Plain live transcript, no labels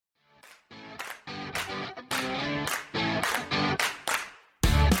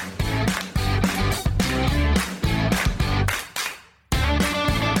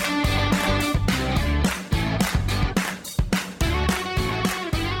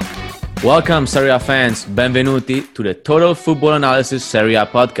Welcome, Serie A fans. Benvenuti to the Total Football Analysis Serie A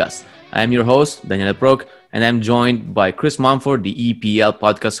podcast. I am your host, Daniele Proch, and I'm joined by Chris Mumford, the EPL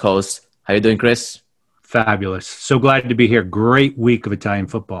podcast host. How you doing, Chris? Fabulous. So glad to be here. Great week of Italian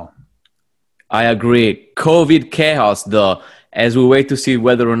football. I agree. COVID chaos, though, as we wait to see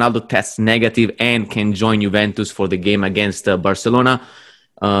whether Ronaldo tests negative and can join Juventus for the game against Barcelona.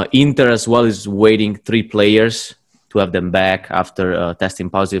 Inter as well is waiting 3 players to have them back after testing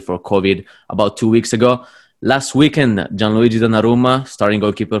positive for COVID about 2 weeks ago. Last weekend, Gianluigi Donnarumma, starting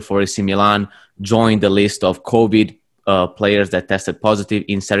goalkeeper for AC Milan, joined the list of COVID players that tested positive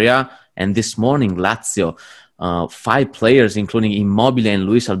in Serie A. And this morning, Lazio, 5 players, including Immobile and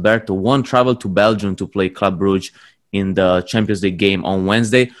Luis Alberto, won't travel to Belgium to play Club Brugge in the Champions League game on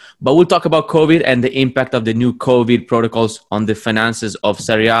Wednesday. But we'll talk about COVID and the impact of the new COVID protocols on the finances of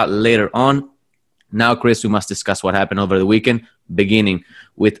Serie A later on. Now, Chris, we must discuss what happened over the weekend, beginning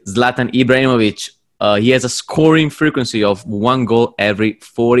with Zlatan Ibrahimović. He has a scoring frequency of 1 goal every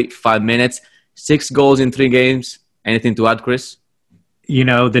 45 minutes, 6 goals in 3 games. Anything to add, Chris? You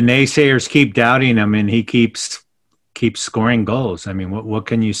know, the naysayers keep doubting him, and he keeps scoring goals. I mean, what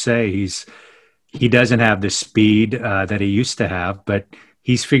can you say? He doesn't have the speed that he used to have, but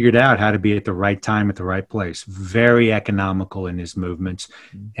he's figured out how to be at the right time at the right place. Very economical in his movements,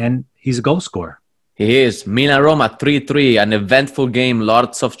 and he's a goal scorer. He is. Milan-Roma 3-3, an eventful game,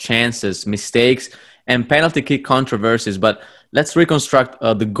 lots of chances, mistakes, and penalty kick controversies. But let's reconstruct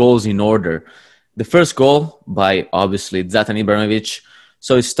the goals in order. The first goal by, obviously, Zlatan Ibrahimović.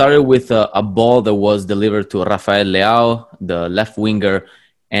 So it started with a ball that was delivered to Rafael Leao, the left winger.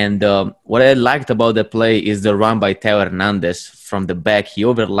 And what I liked about the play is the run by Theo Hernandez from the back. He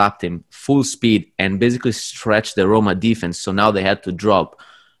overlapped him full speed and basically stretched the Roma defense. So now they had to drop.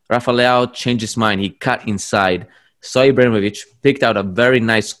 Rafael Leao changed his mind. He cut inside. So Ibrahimović picked out a very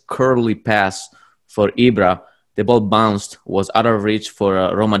nice curly pass for Ibra. The ball bounced, was out of reach for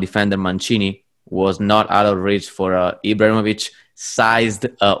Roma defender Mancini. Was not out of reach for Ibrahimović. Sized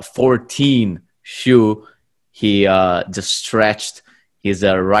 14 shoe. He just stretched his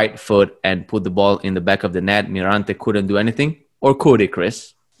right foot and put the ball in the back of the net. Mirante couldn't do anything. Or could he,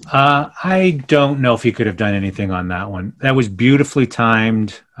 Chris? I don't know if he could have done anything on that one. That was beautifully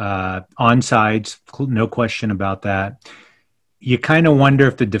timed, onsides, no question about that. You kind of wonder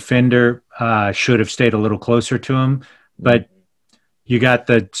if the defender should have stayed a little closer to him, but you got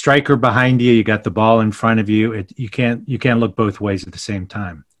the striker behind you, you got the ball in front of you. You can't look both ways at the same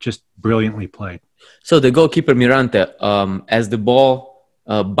time. Just brilliantly played. So the goalkeeper Mirante, as the ball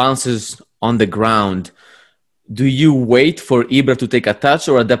bounces on the ground, do you wait for Ibra to take a touch,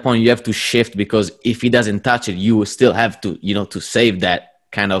 or at that point you have to shift because if he doesn't touch it, you still have to, to save that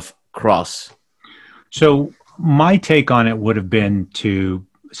kind of cross? So my take on it would have been to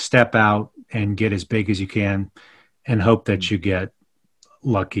step out and get as big as you can and hope that you get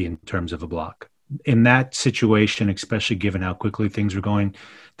lucky in terms of a block. In that situation, especially given how quickly things are going,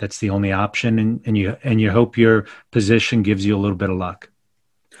 that's the only option, and you hope your position gives you a little bit of luck.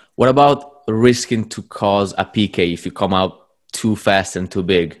 What about risking to cause a PK if you come out too fast and too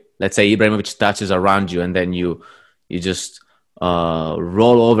big? Let's say Ibrahimović touches around you and then you just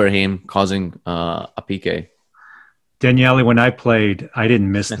roll over him, causing a PK. Daniele, when I played, I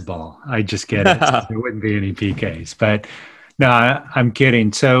didn't miss the ball. I just get it. So there wouldn't be any PKs. But no, I'm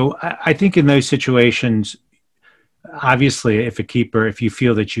kidding. So I think in those situations, obviously, if you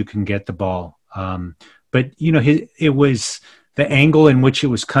feel that you can get the ball, but it was the angle in which it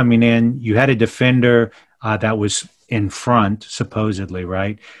was coming in. You had a defender that was in front, supposedly,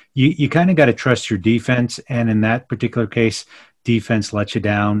 right? You kind of got to trust your defense, and in that particular case, defense lets you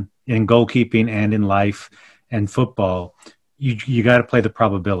down in goalkeeping and in life and football. You got to play the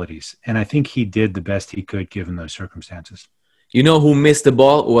probabilities, and I think he did the best he could given those circumstances. You know who missed the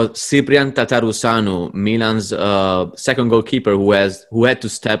ball was Cyprian Tatarusanu, Milan's second goalkeeper, who had to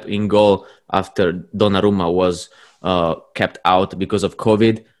step in goal after Donnarumma was kept out because of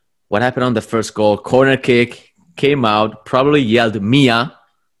COVID. What happened on the first goal? Corner kick, came out, probably yelled Mia,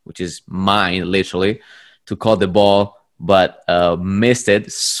 which is mine, literally, to call the ball, but missed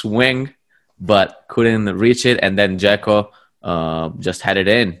it, swing, but couldn't reach it, and then Dzeko just had it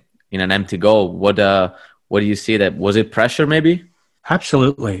in an empty goal. What do you see? That was it pressure maybe?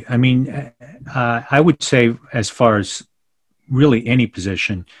 Absolutely. I mean, I would say as far as really any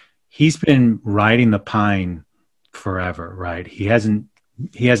position, he's been riding the pine forever, right? He hasn't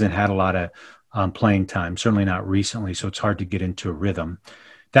had a lot of playing time, certainly not recently, so it's hard to get into a rhythm.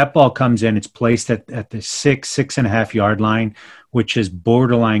 That ball comes in, it's placed at the 6.5 yard line, which is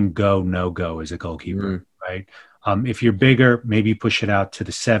borderline go, no go as a goalkeeper, right? If you're bigger, maybe push it out to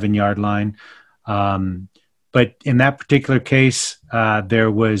the 7-yard line. But in that particular case,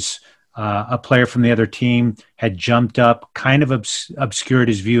 there was a player from the other team had jumped up, kind of obscured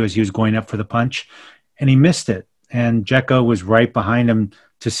his view as he was going up for the punch, and he missed it. And Dzeko was right behind him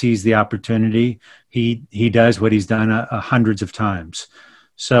to seize the opportunity. He does what he's done hundreds of times.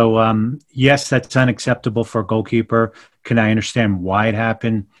 So, yes, that's unacceptable for a goalkeeper. Can I understand why it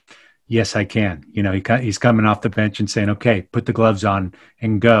happened? Yes, I can. You know, he's coming off the bench and saying, okay, put the gloves on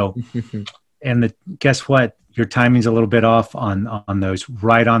and go. And guess what? Your timing's a little bit off on those,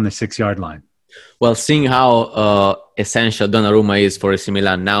 right on the 6-yard line. Well, seeing how essential Donnarumma is for AC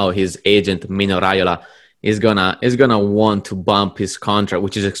Milan now, his agent Mino Raiola is gonna want to bump his contract,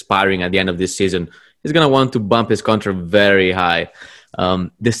 which is expiring at the end of this season. He's gonna want to bump his contract very high.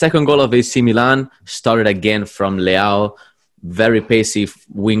 The second goal of AC Milan started again from Leao, very pacey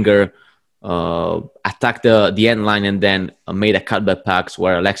winger, attacked the end line and then made a cutback pass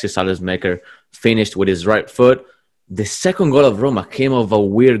where Alexis Saelemaekers finished with his right foot. The second goal of Roma came of a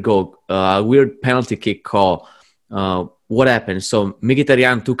weird penalty kick call. What happened? So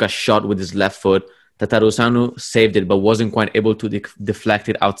Mkhitaryan took a shot with his left foot. Tatarusanu saved it, but wasn't quite able to deflect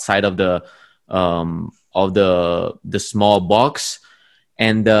it outside of the small box.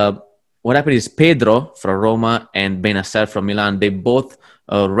 And what happened is Pedro from Roma and Bennacer from Milan, they both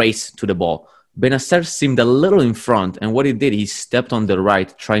raced to the ball. Bennacer seemed a little in front, and what he did, he stepped on the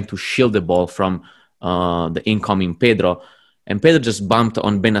right, trying to shield the ball from the incoming Pedro, and Pedro just bumped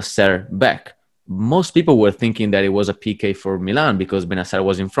on Bennacer back. Most people were thinking that it was a PK for Milan because Bennacer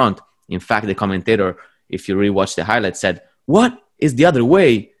was in front. In fact, the commentator, if you rewatch the highlights, said, "What is the other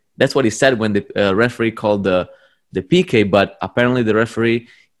way?" That's what he said when the referee called the PK, but apparently the referee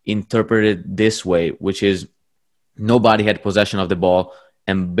interpreted this way, which is nobody had possession of the ball,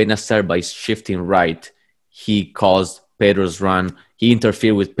 and Bennacer, by shifting right, he caused Pedro's run. He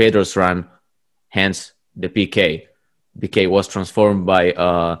interfered with Pedro's run, hence the PK. PK was transformed by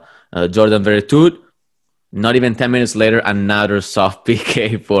Jordan Veretout. Not even 10 minutes later, another soft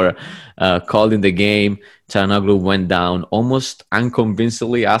PK for calling the game. Çalhanoğlu went down, almost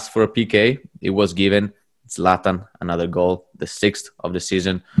unconvincingly asked for a PK. It was given. Zlatan, another goal, the 6th of the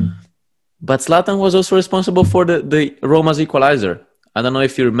season. But Zlatan was also responsible for the Roma's equalizer. I don't know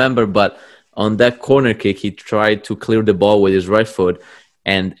if you remember, but on that corner kick, he tried to clear the ball with his right foot.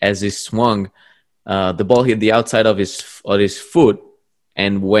 And as he swung, the ball hit the outside of his foot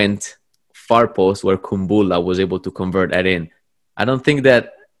and went far post where Kumbulla was able to convert that in. I don't think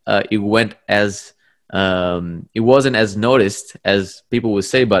that it wasn't as noticed as people would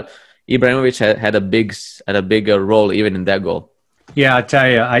say, but Ibrahimović had a bigger role even in that goal. Yeah, I tell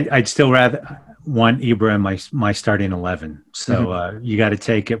you, I'd still rather want Ibra in my starting 11. So you got to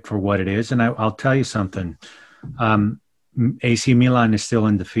take it for what it is. And I'll tell you something. AC Milan is still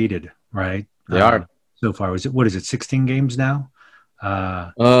undefeated, right? They are so far. What is it? 16 games now.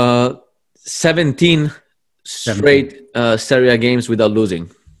 17 straight Serie A games without losing.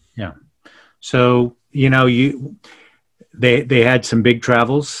 Yeah. So, they had some big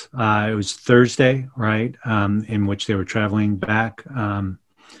travels. It was Thursday, right, in which they were traveling back.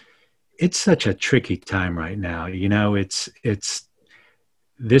 It's such a tricky time right now. It's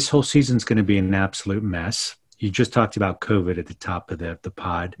this whole season's going to be an absolute mess. You just talked about COVID at the top of the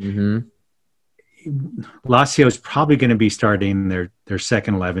pod. Mm-hmm. Lazio is probably going to be starting their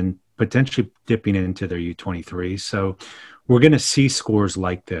second 11, potentially dipping into their U23. So we're going to see scores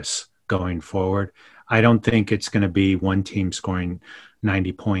like this going forward. I don't think it's going to be one team scoring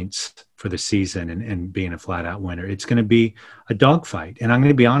 90 points for the season and being a flat-out winner. It's going to be a dogfight. And I'm going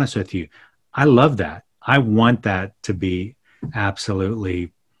to be honest with you. I love that. I want that to be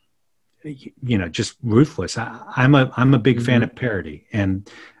absolutely, just ruthless. I'm a big fan of parity. And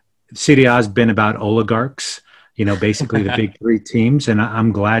Serie A has been about oligarchs, basically the big three teams. And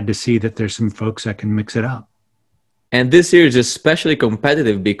I'm glad to see that there's some folks that can mix it up. And this year is especially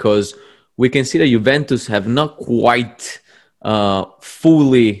competitive because we can see that Juventus have not quite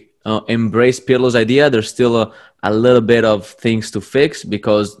fully embraced Pirlo's idea. There's still a little bit of things to fix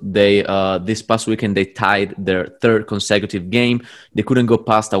because they this past weekend they tied their third consecutive game. They couldn't go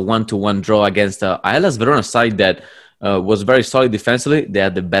past a 1-1 draw against Hellas Verona side that was very solid defensively. They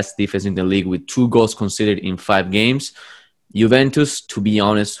had the best defense in the league with 2 goals conceded in 5 games. Juventus, to be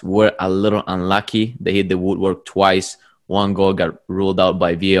honest, were a little unlucky. They hit the woodwork twice. 1 goal got ruled out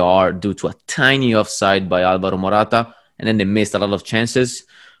by VAR due to a tiny offside by Alvaro Morata, and then they missed a lot of chances.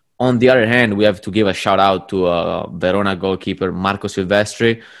 On the other hand, we have to give a shout out to Verona goalkeeper Marco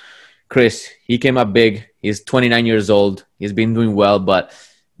Silvestri. Chris, he came up big. He's 29 years old. He's been doing well, but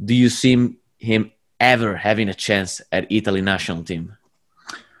do you see him ever having a chance at Italy national team?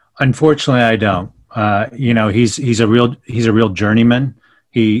 Unfortunately, I don't. He's a real journeyman.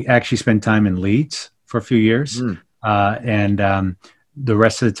 He actually spent time in Leeds for a few years, and the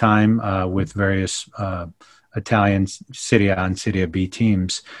rest of the time with various Italian Serie A and Serie B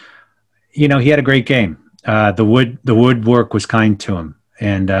teams. He had a great game. The woodwork was kind to him,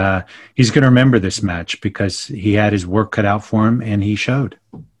 and he's going to remember this match because he had his work cut out for him, and he showed.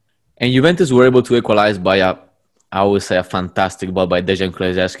 And Juventus were able to equalize by I would say a fantastic ball by Dejan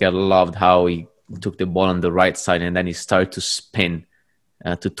Kulusevski. I loved how he took the ball on the right side and then he started to spin,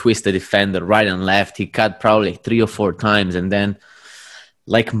 to twist the defender right and left. He cut probably 3 or 4 times, and then,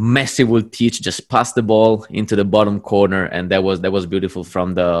 like Messi would teach, just pass the ball into the bottom corner, and that was beautiful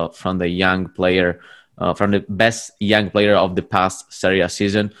from the young player, from the best young player of the past Serie A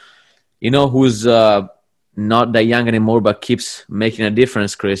season. Who's not that young anymore, but keeps making a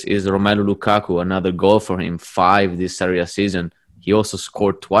difference, Chris, is Romelu Lukaku. Another goal for him, 5 this Serie A season. He also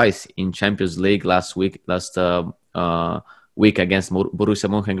scored twice in Champions League last week against Borussia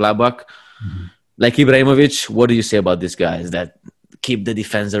Mönchengladbach. Mm-hmm. Like Ibrahimović, what do you say about these guys that keep the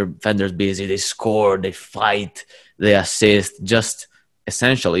defenders busy? They score, they fight, they assist. Just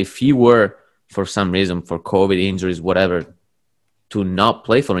essential. If he were, for some reason, for COVID, injuries, whatever, to not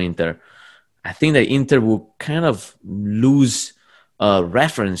play for Inter, I think that Inter will kind of lose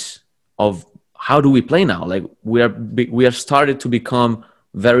reference of how do we play now. Like we are started to become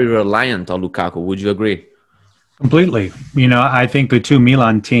very reliant on Lukaku. Would you agree? Completely. I think the 2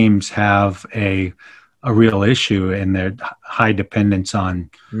 Milan teams have a real issue in their high dependence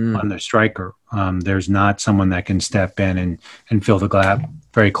on their striker. There's not someone that can step in and fill the gap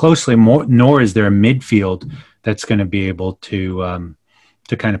very closely. Nor is there a midfield that's going to be able to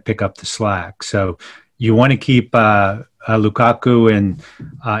kind of pick up the slack. So you want to keep Lukaku and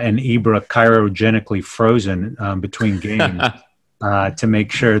Ibra cryogenically frozen between games to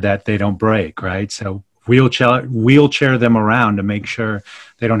make sure that they don't break, right? So wheelchair them around to make sure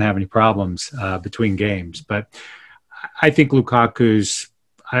they don't have any problems between games. But I think Lukaku's,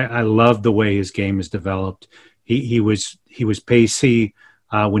 I love the way his game is developed. He was pacey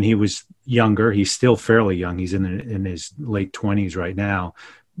when he was younger. He's still fairly young. He's in his late 20s right now.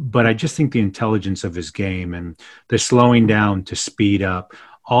 But I just think the intelligence of his game and the slowing down to speed up,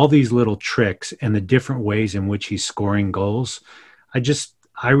 all these little tricks and the different ways in which he's scoring goals,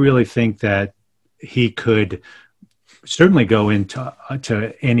 I really think that he could certainly go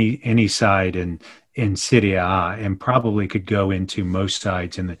into any side in Serie A and probably could go into most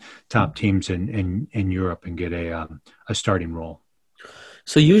sides in the top teams in Europe and get a starting role.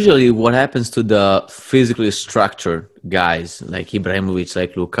 So usually what happens to the physically structured guys like Ibrahimović,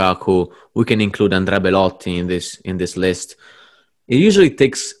 like Lukaku, we can include Andrea Belotti in this list. It usually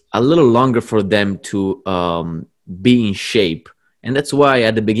takes a little longer for them to be in shape. And that's why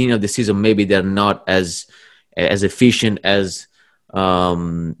at the beginning of the season, maybe they're not as efficient, as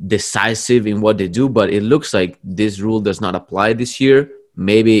decisive in what they do. But it looks like this rule does not apply this year.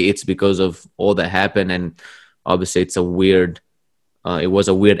 Maybe it's because of all that happened. And obviously it's it was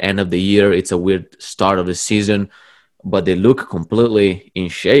a weird end of the year. It's a weird start of the season, but they look completely in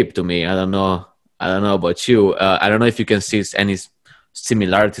shape to me. I don't know about you. I don't know if you can see any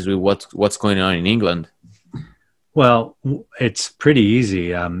similarities with what's going on in England. Well, it's pretty easy.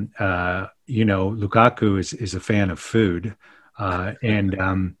 Lukaku is a fan of food,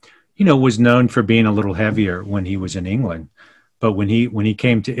 and was known for being a little heavier when he was in England. But when he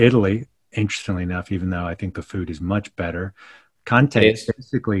came to Italy, interestingly enough, even though I think the food is much better, Conte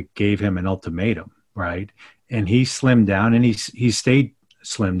basically gave him an ultimatum, right? And he slimmed down, and he stayed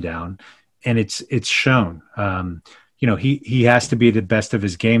slimmed down, and it's shown. He has to be the best of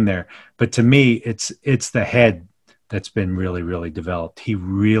his game there. But to me, it's the head that's been really, really developed. He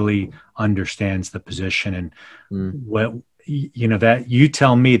really understands the position, and that you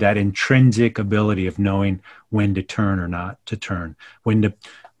tell me that intrinsic ability of knowing when to turn or not to turn, when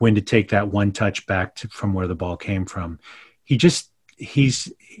to take that one touch back from where the ball came from. He's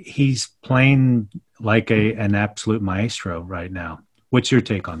playing like an absolute maestro right now. What's your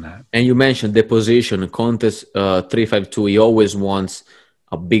take on that? And you mentioned the position. Conte's 3-5-2. He always wants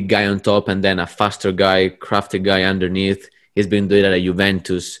a big guy on top and then a faster guy, crafty guy underneath. He's been doing that at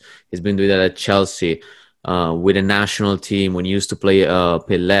Juventus. He's been doing that at Chelsea, with the national team when he used to play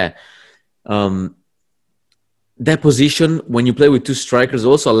Pelé. That position, when you play with 2 strikers,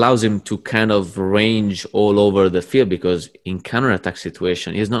 also allows him to kind of range all over the field, because in counter-attack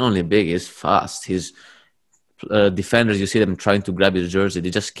situation, he's not only big, he's fast. His defenders, you see them trying to grab his jersey. They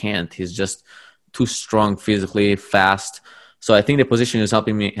just can't. He's just too strong physically, fast. So I think the position is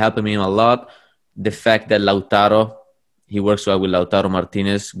helping me a lot. the fact that Lautaro, he works well with Lautaro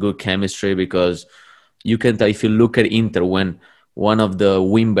Martinez, good chemistry, because you can tell if you look at Inter when one of the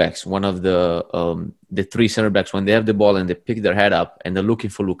wingbacks, one of the three center backs, when they have the ball and they pick their head up and they're looking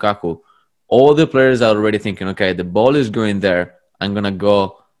for Lukaku, all the players are already thinking, okay, the ball is going there. I'm going to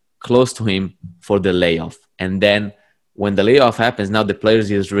go close to him for the layoff. And then when the layoff happens, now the player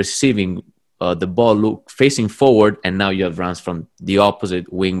is receiving the ball facing forward, and now you have runs from the opposite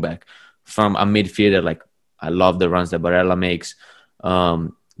wingback, from a midfielder. Like, I love the runs that Barella makes,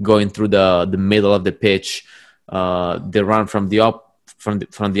 going through the middle of the pitch, the run from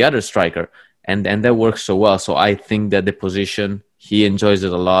the other striker, and that works so well. So I think that the position, he enjoys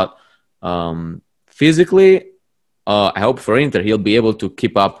it a lot. Physically, I hope for Inter he'll be able to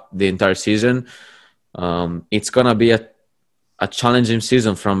keep up the entire season. It's gonna be a challenging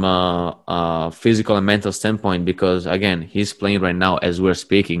season from a physical and mental standpoint, because again, he's playing right now as we're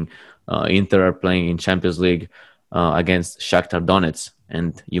speaking. Inter are playing in Champions League against Shakhtar Donetsk,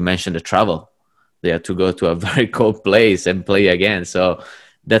 and you mentioned the travel. They have to go to a very cold place and play again, so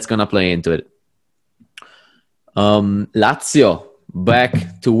that's gonna play into it. Lazio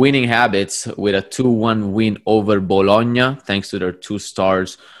back to winning habits with a 2-1 win over Bologna, thanks to their two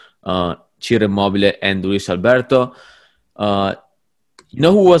stars, Ciro Immobile and Luis Alberto. You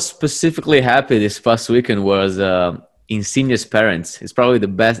know who was specifically happy this past weekend was Insigne's parents. It's probably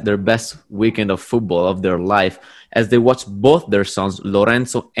their best weekend of football of their life, as they watched both their sons,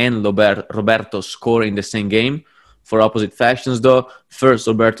 Lorenzo and Roberto, score in the same game for opposite factions, though. First,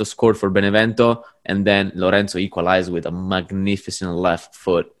 Roberto scored for Benevento, and then Lorenzo equalized with a magnificent left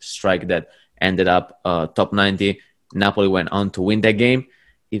foot strike that ended up top 90. Napoli went on to win that game.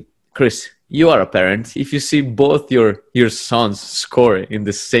 Chris, you are a parent. If you see both your sons score in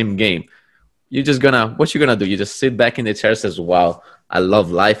the same game, what you gonna do? You just sit back in the chair and says, wow, I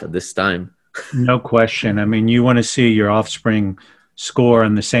love life at this time. No question. I mean, you want to see your offspring score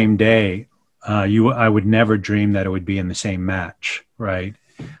on the same day. I would never dream that it would be in the same match, right?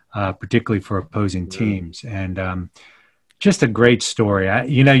 Particularly for opposing teams. And just a great story.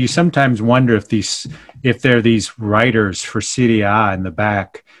 You sometimes wonder if there are these writers for Serie A in the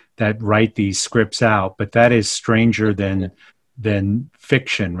back that write these scripts out, but that is stranger than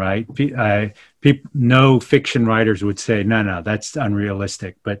fiction, right? No fiction writers would say, no, that's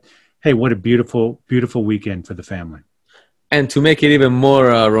unrealistic. But hey, what a beautiful, beautiful weekend for the family. And to make it even more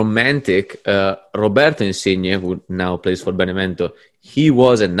romantic, Roberto Insigne, who now plays for Benevento, he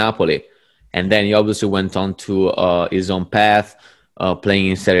was at Napoli. And then he obviously went on to his own path, playing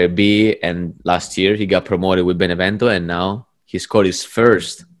in Serie B. And last year he got promoted with Benevento, and now he scored his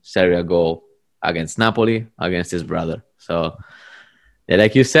first Serie A goal against Napoli, against his brother. So, yeah,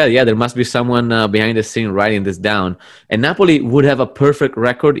 like you said, there must be someone behind the scene writing this down. And Napoli would have a perfect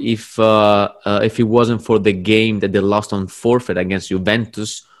record if it wasn't for the game that they lost on forfeit against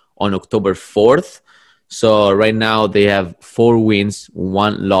Juventus on October 4th. So right now they have 4 wins,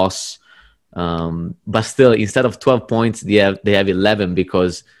 1 loss. But still, instead of 12 points, they have 11,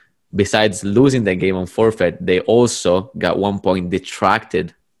 because besides losing the game on forfeit, they also got 1 point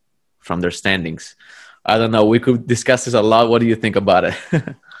detracted from their standings. I don't know. We could discuss this a lot. What do you think about it?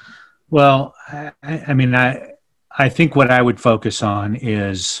 Well, I think what I would focus on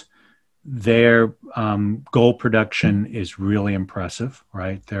is their goal production is really impressive,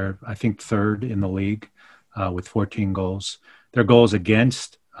 right? They're, I think, 3rd in the league with 14 goals. Their goals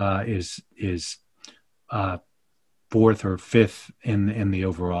against is 4th or 5th in the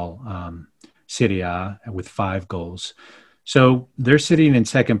overall Serie A with 5 goals. So they're sitting in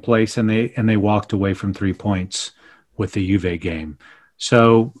second place, and they walked away from 3 points with the Juve game.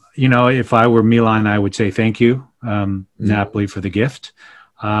 So, if I were Milan, I would say thank you, Napoli, for the gift.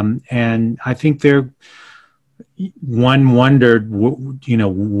 And I think one wondered,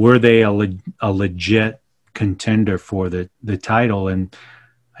 were they a legit contender for the title? And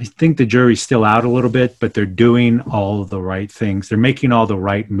I think the jury's still out a little bit, but they're doing all the right things. They're making all the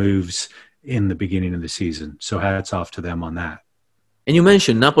right moves in the beginning of the season. So hats off to them on that. And you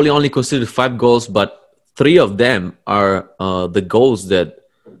mentioned Napoli only conceded 5 goals, but 3 of them are the goals that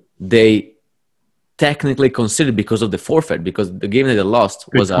they technically considered because of the forfeit, because the game that they lost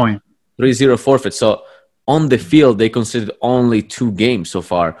was a 3-0 forfeit. So on the field, they considered only 2 goals so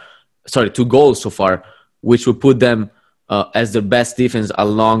far, which would put them as their best defense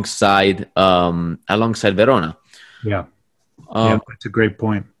alongside Verona. Yeah. That's a great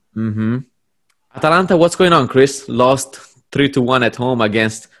point. Mm-hmm. Atalanta, what's going on, Chris? Lost 3-1 at home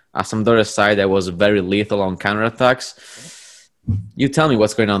against a Sampdoria side that was very lethal on counterattacks. You tell me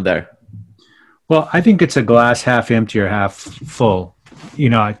what's going on there. Well, I think it's a glass half empty or half full.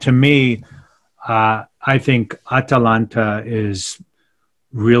 To me, I think Atalanta is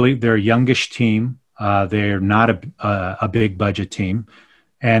really they're a youngish team. They're not a big budget team,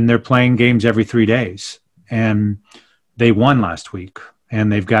 and they're playing games every 3 days. And they won last week,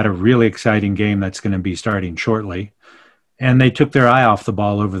 and they've got a really exciting game that's going to be starting shortly. And they took their eye off the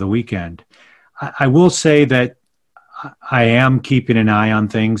ball over the weekend. I will say that I am keeping an eye on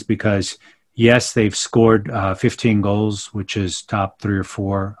things because, yes, they've scored 15 goals, which is top 3 or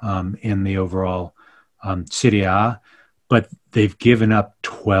 4 in the overall Serie A, but they've given up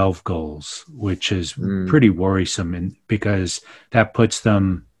 12 goals, which is pretty worrisome, because that puts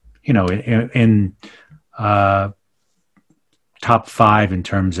them, in top 5 in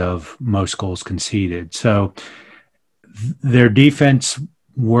terms of most goals conceded. So their defense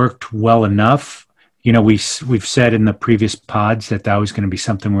worked well enough. We've said in the previous pods that was going to be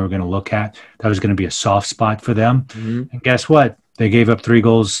something we were going to look at. That was going to be a soft spot for them. Mm-hmm. And guess what? They gave up 3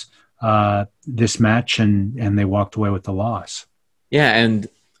 goals this match, and they walked away with the loss. Yeah, and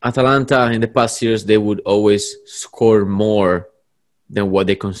Atalanta in the past years, they would always score more than what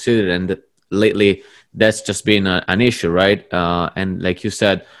they considered. And lately, that's just been an issue, right? And like you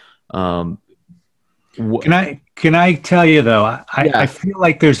said, can I tell you though? I feel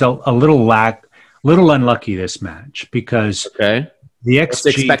like there's a little unlucky this match, because the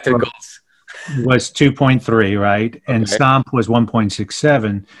XG expected goals was 2.3, right? Okay. And Samp was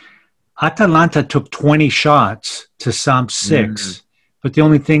 1.67. Atalanta took 20 shots to Samp's 6, but the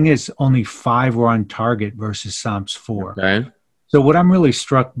only thing is only 5 were on target versus Samp's 4. Okay. So what I'm really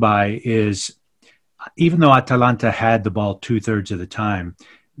struck by is, even though Atalanta had the ball 2/3 of the time,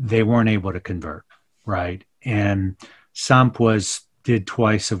 they weren't able to convert, right? And Samp did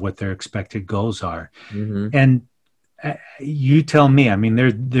twice of what their expected goals are. Mm-hmm. And you tell me, I mean,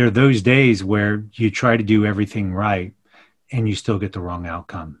 there are those days where you try to do everything right and you still get the wrong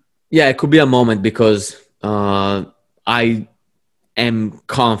outcome. Yeah, it could be a moment, because I am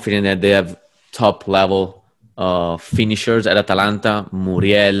confident that they have top level finishers at Atalanta.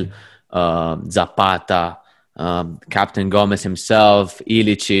 Muriel, Zapata, Captain Gomez himself,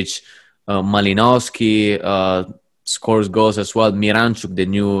 Ilicic, Malinowski scores goals as well. Miranchuk,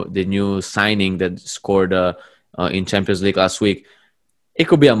 the new signing that scored in Champions League last week. It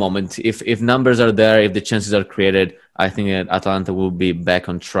could be a moment. If numbers are there, if the chances are created, I think that Atalanta will be back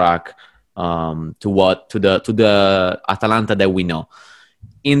on track to the Atalanta that we know.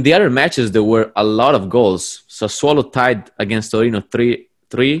 In the other matches, there were a lot of goals. Sassuolo tied against Torino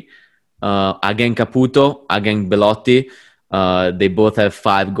 3-3. Again Caputo, again Belotti. They both have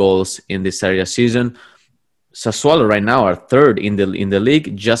 5 goals in this Serie A season. Sassuolo right now are 3rd in the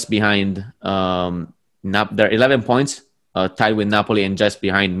league, just behind. They're 11 points, tied with Napoli, and just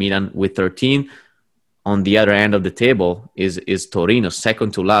behind Milan with 13. On the other end of the table is Torino,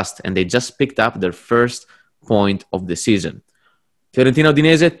 second to last, and they just picked up their first point of the season. Fiorentina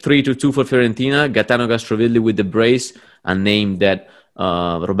Udinese 3-2 for Fiorentina. Gaetano Castrovilli with the brace, a name that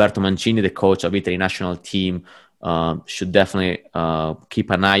Roberto Mancini, the coach of Italy national team, should definitely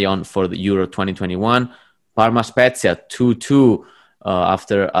keep an eye on for the Euro 2021. Parma Spezia 2-2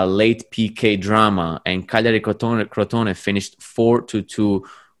 after a late PK drama, and Cagliari Crotone finished 4-2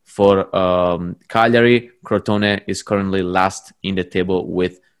 for Cagliari. Crotone is currently last in the table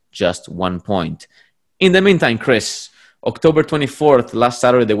with just 1 point. In the meantime, Chris, October 24th, last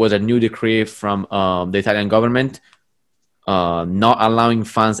Saturday, there was a new decree from the Italian government not allowing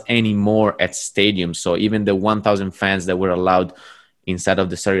fans anymore at stadiums. So even the 1,000 fans that were allowed inside of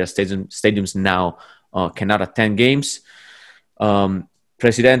the Serie A stadiums now cannot attend games.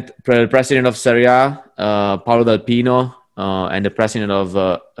 President of Serie A, Paolo Dal Pino, and the president of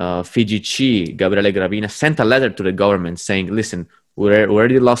FIGC, Gabriele Gravina, sent a letter to the government saying, listen, we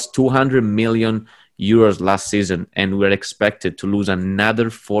already lost 200 million euros last season, and we're expected to lose another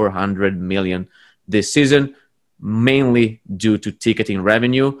 400 million this season, mainly due to ticketing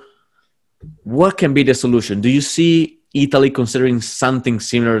revenue. What can be the solution? Do you see Italy considering something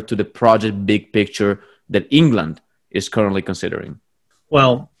similar to the project Big Picture that England is currently considering?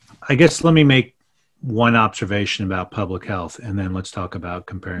 Well, I guess let me make one observation about public health, and then let's talk about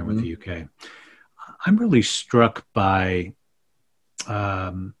comparing with the UK. I'm really struck by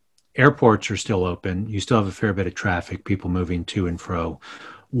airports are still open. You still have a fair bit of traffic, people moving to and fro.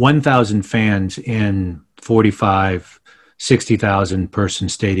 1,000 fans in 45, 60,000 person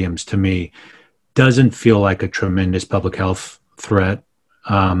stadiums, to me, doesn't feel like a tremendous public health threat.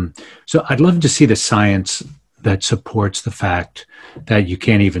 So I'd love to see the science that supports the fact that you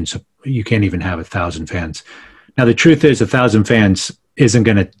can't even have 1,000 fans. Now, the truth is 1,000 fans isn't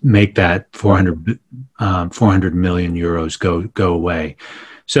going to make that 400 million euros go away.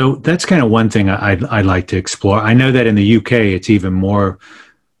 So that's kind of one thing I'd like to explore. I know that in the UK, it's even more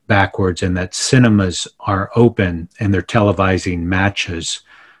backwards in that cinemas are open and they're televising matches,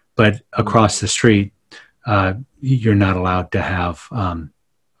 but across the street, you're not allowed to have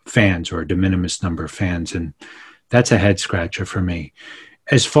fans or a de minimis number of fans. And that's a head scratcher for me.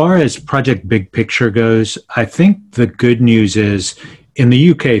 As far as Project Big Picture goes, I think the good news is in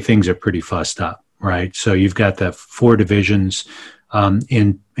the UK, things are pretty fussed up, right? So you've got the 4 divisions.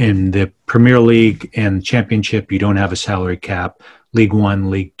 In the Premier League and Championship, you don't have a salary cap. League One,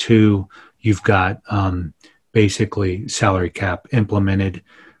 League Two, you've got basically salary cap implemented.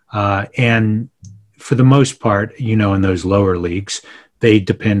 And for the most part, in those lower leagues, they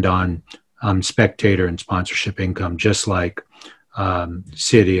depend on spectator and sponsorship income, just like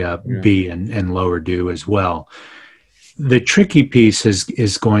Serie A, B, and lower do as well. The tricky piece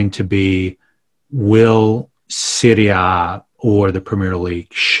is going to be, will Serie A or the Premier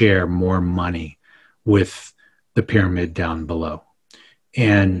League share more money with the pyramid down below?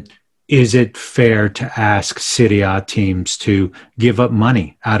 And is it fair to ask Serie A teams to give up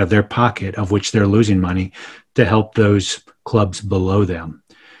money out of their pocket, of which they're losing money, to help those clubs below them?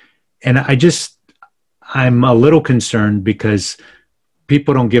 And I'm a little concerned because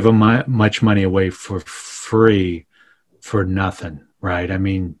people don't give them much money away for free for nothing, right? I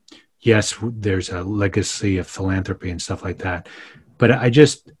mean, yes, there's a legacy of philanthropy and stuff like that. But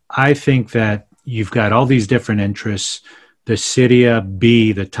I think that you've got all these different interests. The Serie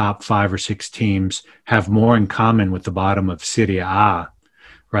B, the top 5 or 6 teams, have more in common with the bottom of Serie A,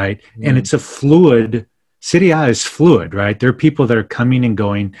 right? And it's Serie A is fluid, right? There are people that are coming and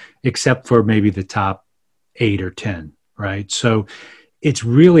going, except for maybe the top 8 or 10, right? So it's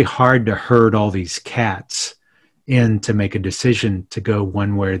really hard to herd all these cats in to make a decision to go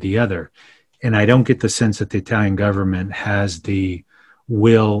one way or the other. And I don't get the sense that the Italian government has the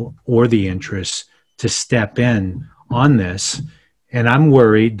will or the interest to step in on this. And I'm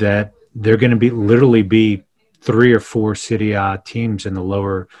worried that they're going to literally be 3 or 4 Serie A teams in the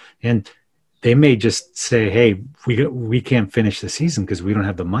lower end. They may just say, hey, we can't finish the season because we don't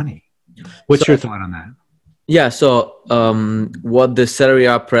have the money. What's your thought on that? Yeah, so what the Serie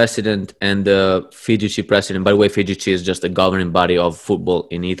A president and the FIGC president, by the way, FIGC is just a governing body of football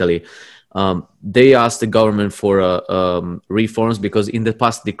in Italy, they asked the government for reforms because in the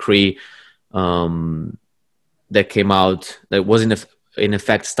past decree that came out, that was in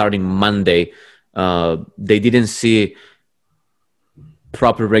effect starting Monday, they didn't see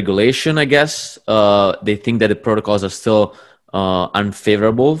proper regulation, I guess. They think that the protocols are still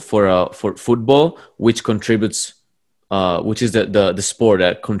unfavorable for football, which contributes, which is the sport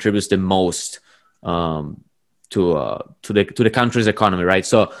that contributes the most to the country's economy, right?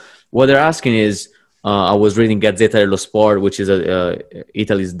 So what they're asking is, I was reading Gazzetta dello Sport, which is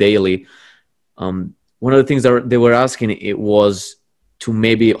Italy's daily. One of the things that they were asking, it was to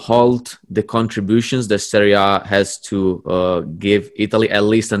maybe halt the contributions that Serie A has to give Italy, at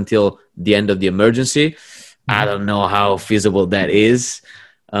least until the end of the emergency. I don't know how feasible that is.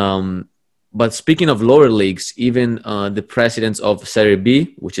 But speaking of lower leagues, even the presidents of Serie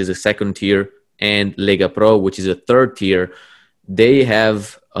B, which is a second tier, and Lega Pro, which is a third tier, they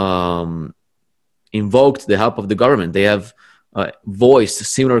have invoked the help of the government. They have voiced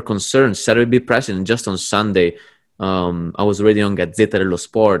similar concerns. Serie B president, just on Sunday, I was reading on Gazzetta dello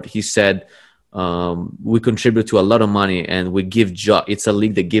Sport, he said, we contribute to a lot of money and we give it's a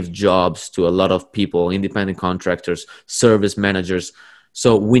league that gives jobs to a lot of people, independent contractors, service managers.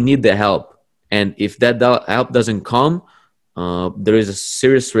 So we need the help. And if that help doesn't come, there is a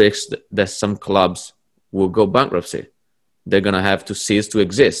serious risk that some clubs will go bankruptcy. They're going to have to cease to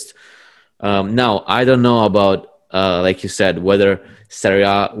exist. Now, I don't know about, like you said, whether Serie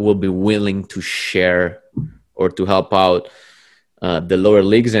A will be willing to share or to help out the lower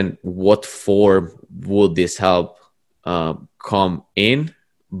leagues, and what form would this help come in.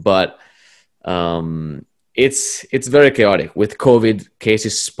 But it's very chaotic with COVID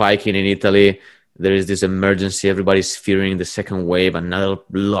cases spiking in Italy. There is this emergency. Everybody's fearing the second wave, another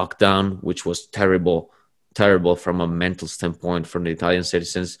lockdown, which was terrible from a mental standpoint for the Italian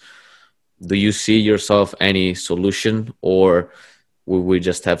citizens. Do you see yourself any solution, or will we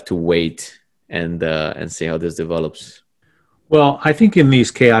just have to wait and see how this develops? Well, I think in these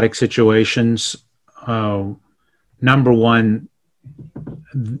chaotic situations, number one,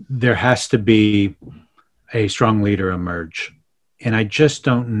 there has to be a strong leader emerge. And I just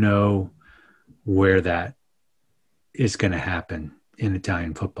don't know where that is going to happen in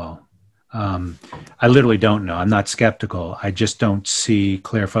Italian football. I literally don't know. I'm not skeptical. I just don't see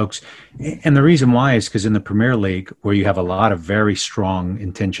clear folks. And the reason why is because in the Premier League, where you have a lot of very strong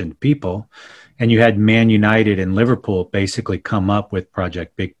intentioned people, and you had Man United and Liverpool basically come up with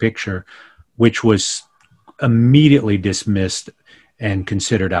Project Big Picture, which was immediately dismissed and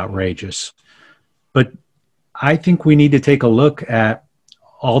considered outrageous. But I think we need to take a look at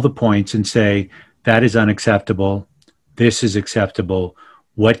all the points and say, that is unacceptable. This is acceptable.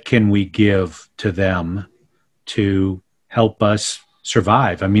 What can we give to them to help us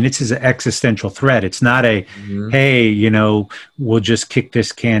survive? I mean, it's an existential threat. It's not a, hey, we'll just kick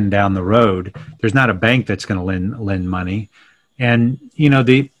this can down the road. There's not a bank that's going to lend money. And,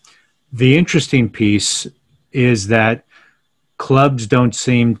 the interesting piece is that clubs don't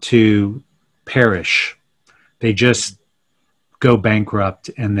seem to perish. They just go bankrupt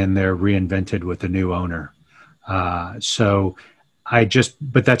and then they're reinvented with a new owner. But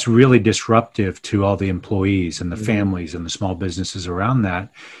that's really disruptive to all the employees and the families and the small businesses around that.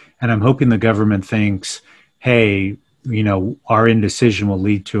 And I'm hoping the government thinks, hey, our indecision will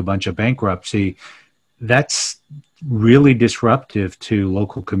lead to a bunch of bankruptcy. That's really disruptive to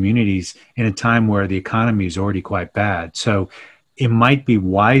local communities in a time where the economy is already quite bad. So it might be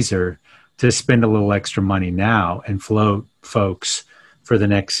wiser to spend a little extra money now and float folks for the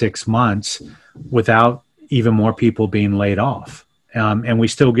next 6 months without even more people being laid off. And we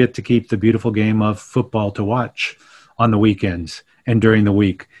still get to keep the beautiful game of football to watch on the weekends and during the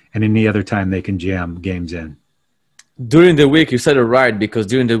week and any other time they can jam games in. During the week, you said it right, because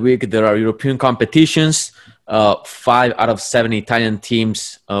during the week there are European competitions. 5 out of 7 Italian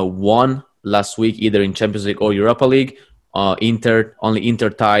teams won last week, either in Champions League or Europa League. Only Inter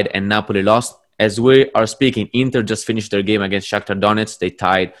tied and Napoli lost. As we are speaking, Inter just finished their game against Shakhtar Donetsk. They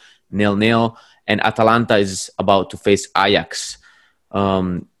tied 0-0. And Atalanta is about to face Ajax.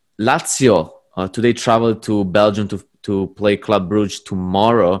 Lazio today traveled to Belgium to play Club Brugge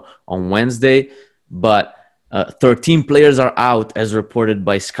tomorrow on Wednesday. But 13 players are out, as reported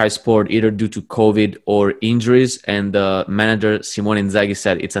by Sky Sport, either due to COVID or injuries. And the manager, Simone Inzaghi,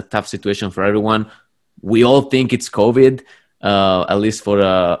 said it's a tough situation for everyone. We all think it's COVID, at least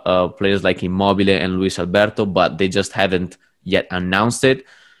for players like Immobile and Luis Alberto, but they just haven't yet announced it.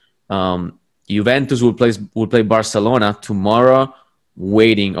 Juventus will play Barcelona tomorrow,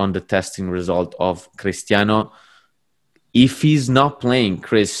 waiting on the testing result of Cristiano. If he's not playing,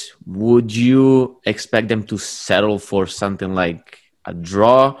 Chris, would you expect them to settle for something like a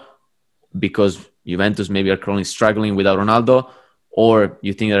draw because Juventus maybe are currently struggling without Ronaldo? Or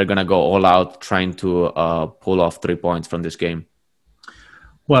you think they're going to go all out trying to pull off 3 points from this game?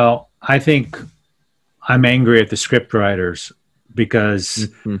 Well, I think I'm angry at the script writers because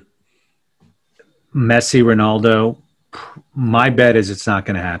Messi, Ronaldo, my bet is it's not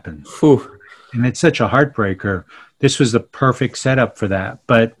going to happen. Whew. And it's such a heartbreaker. This was the perfect setup for that.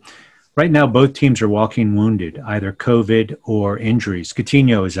 But right now, both teams are walking wounded, either COVID or injuries.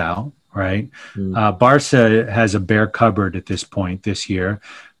 Coutinho is out, right? Barca has a bare cupboard at this point this year.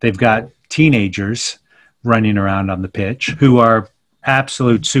 They've got teenagers running around on the pitch who are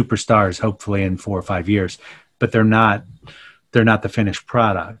absolute superstars, hopefully in 4 or 5 years, but they're not the finished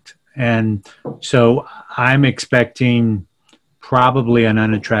product. And so I'm expecting probably an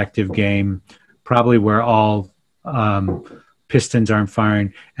unattractive game, probably where all pistons aren't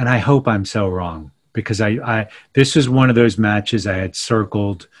firing. And I hope I'm so wrong, because this is one of those matches I had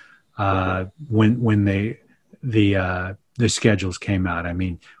circled when the schedules came out. I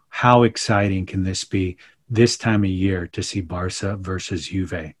mean, how exciting can this be this time of year to see Barca versus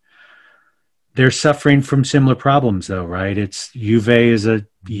Juve? They're suffering from similar problems, though, right? Juve is a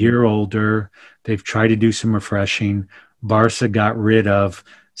year older. They've tried to do some refreshing. Barca got rid of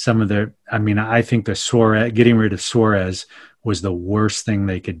some of their. I mean, I think getting rid of Suarez was the worst thing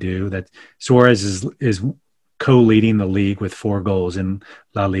they could do. That Suarez is co-leading the league with 4 goals in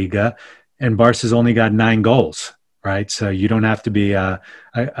La Liga, and Barca's only got 9 goals, right? So you don't have to be a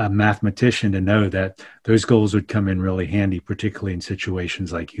mathematician to know that those goals would come in really handy, particularly in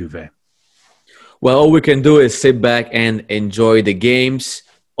situations like Juve. Well, all we can do is sit back and enjoy the games.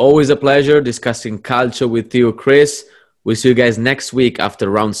 Always a pleasure discussing calcio with you, Chris. We'll see you guys next week after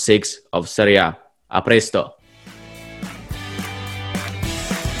round 6 of Serie A. A presto.